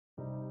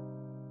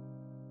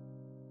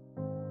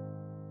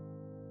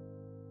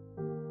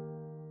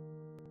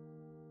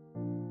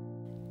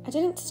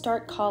didn't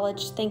start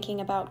college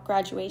thinking about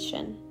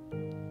graduation.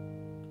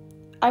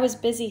 I was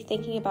busy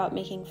thinking about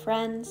making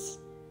friends,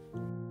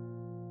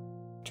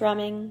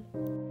 drumming,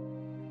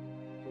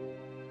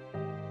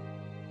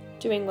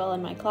 doing well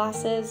in my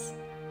classes,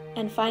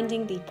 and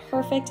finding the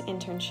perfect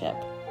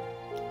internship.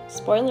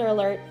 Spoiler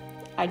alert,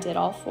 I did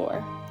all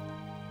four.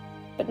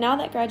 But now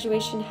that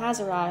graduation has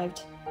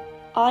arrived,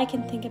 all I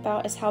can think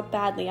about is how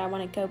badly I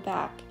want to go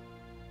back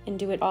and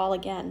do it all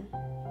again.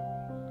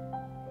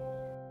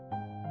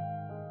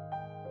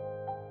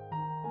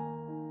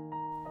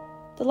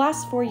 The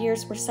last 4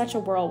 years were such a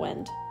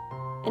whirlwind,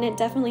 and it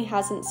definitely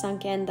hasn't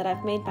sunk in that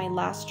I've made my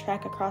last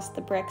trek across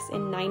the bricks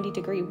in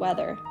 90-degree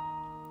weather.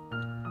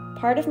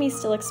 Part of me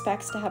still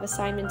expects to have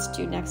assignments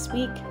due next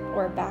week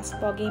or a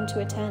basketball game to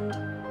attend,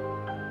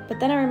 but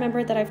then I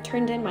remember that I've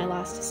turned in my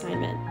last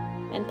assignment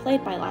and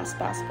played my last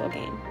basketball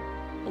game,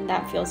 and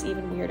that feels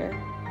even weirder.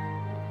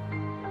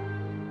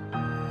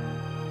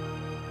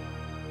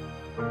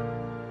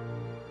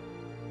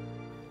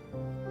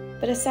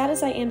 But as sad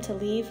as I am to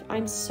leave,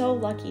 I'm so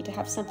lucky to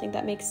have something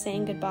that makes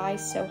saying goodbye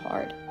so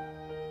hard.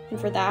 And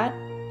for that,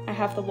 I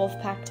have the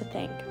Wolfpack to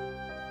thank.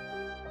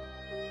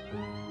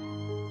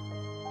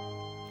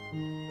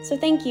 So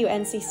thank you,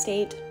 NC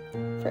State,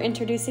 for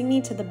introducing me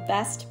to the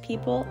best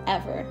people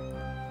ever.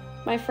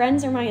 My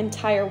friends are my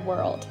entire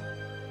world.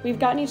 We've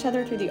gotten each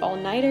other through the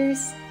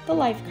all-nighters, the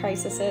life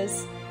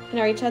crises, and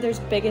are each other's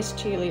biggest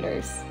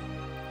cheerleaders.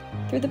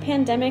 Through the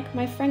pandemic,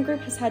 my friend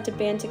group has had to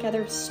band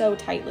together so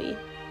tightly,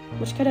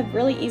 which could have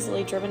really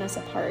easily driven us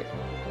apart,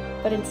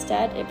 but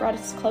instead it brought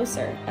us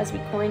closer as we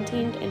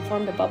quarantined and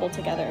formed a bubble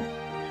together.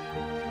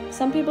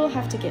 Some people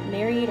have to get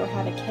married or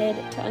have a kid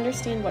to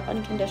understand what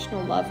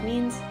unconditional love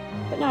means,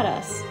 but not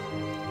us.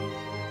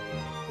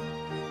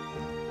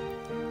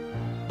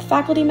 The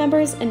faculty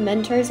members and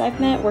mentors I've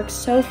met work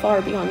so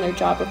far beyond their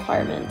job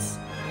requirements.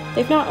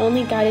 They've not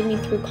only guided me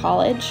through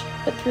college,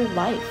 but through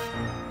life.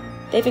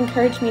 They've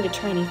encouraged me to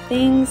try new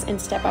things and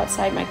step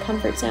outside my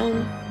comfort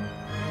zone.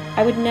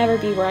 I would never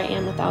be where I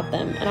am without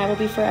them, and I will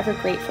be forever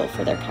grateful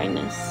for their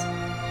kindness.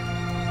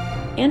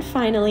 And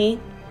finally,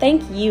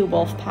 thank you,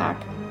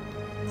 Wolfpack.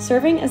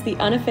 Serving as the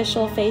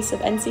unofficial face of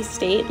NC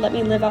State let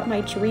me live out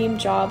my dream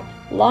job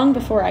long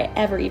before I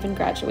ever even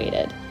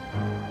graduated.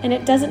 And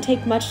it doesn't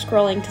take much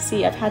scrolling to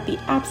see I've had the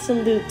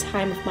absolute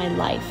time of my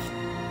life.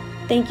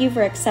 Thank you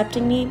for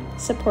accepting me,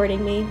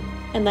 supporting me,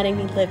 and letting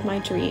me live my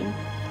dream.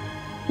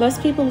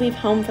 Most people leave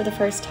home for the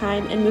first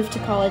time and move to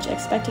college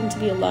expecting to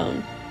be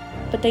alone.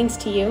 But thanks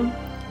to you,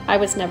 I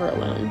was never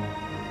alone.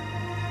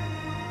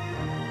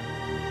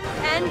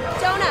 And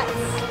donuts.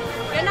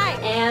 Good night.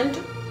 And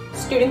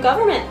student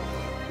government.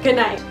 Good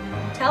night.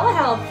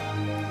 Telehealth.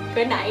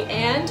 Good night.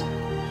 And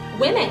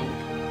women.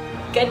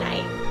 Good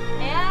night.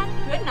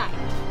 And good night.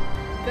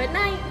 Good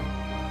night.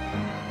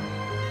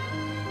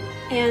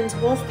 And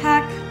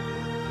Wolfpack,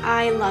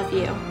 I love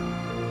you.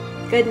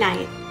 Good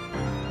night.